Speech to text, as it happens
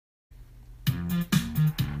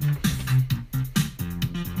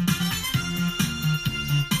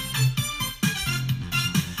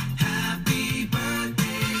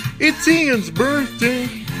It's Ian's birthday.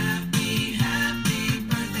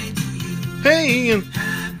 Hey, Ian.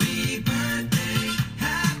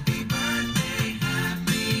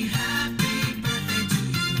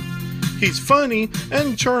 He's funny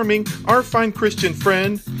and charming, our fine Christian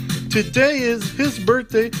friend. Today is his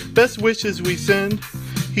birthday, best wishes we send.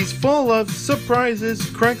 He's full of surprises,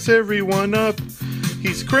 cracks everyone up.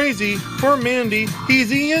 He's crazy for Mandy,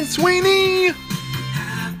 he's Ian Sweeney.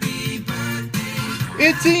 Happy birthday.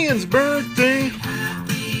 It's Ian's birthday.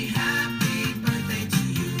 Happy birthday to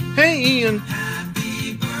you. Hey, Ian.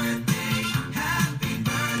 Happy birthday. Happy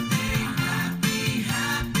birthday.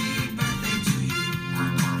 Happy birthday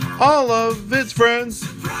to you. All of his friends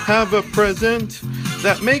have a present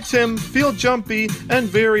that makes him feel jumpy and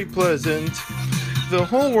very pleasant. The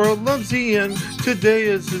whole world loves Ian, today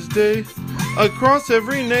is his day. Across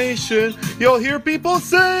every nation, you'll hear people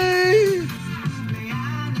say,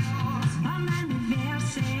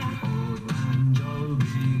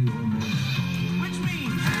 Which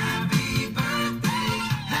means happy birthday,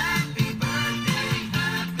 happy birthday,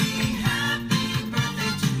 happy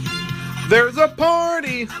birthday to you. there's a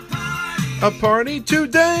party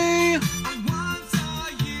today. Once a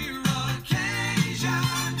year occasion.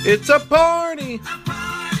 It's a party,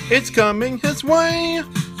 it's coming his way. Your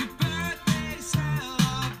birthday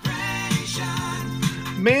celebration.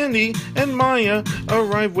 Mandy and Maya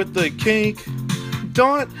arrive with the cake.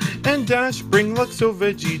 Dot and Dash bring Luxo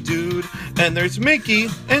Veggie Dude. And there's Mickey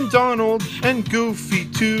and Donald and Goofy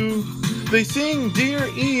too. They sing, "Dear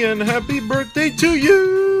Ian, happy birthday to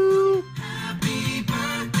you." Happy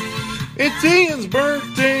birthday. It's Ian's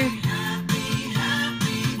birthday. Happy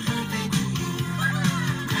birthday to you.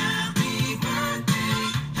 Happy birthday.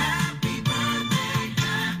 Happy birthday.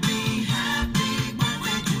 Happy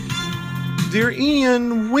birthday to you. Dear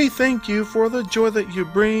Ian, we thank you for the joy that you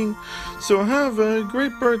bring. So have a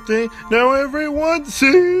great birthday. Now everyone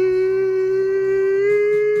sing.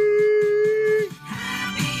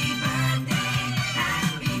 Happy birthday.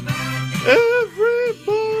 Happy birthday.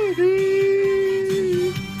 Everybody.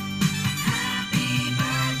 Happy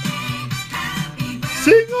birthday. Happy birthday.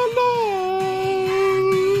 Sing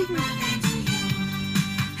along. Birthday to you.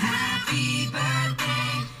 Happy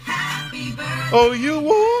birthday. Happy birthday. Oh, you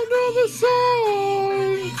all know the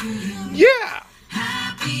song. Yeah.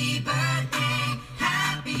 Happy birthday.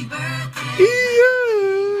 Happy birthday.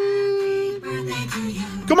 Ian. Birthday to you.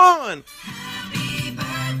 Come on. Happy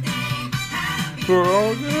birthday. Happy We're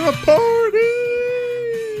all gonna party.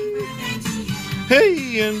 birthday to you. Hey,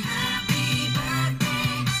 Ian. Happy birthday.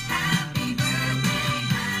 Happy birthday.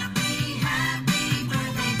 Happy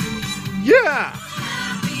birthday to you. Yeah.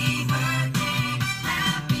 Happy birthday.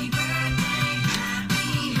 Happy birthday.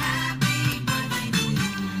 Happy birthday to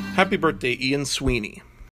you. Happy birthday, Ian Sweeney.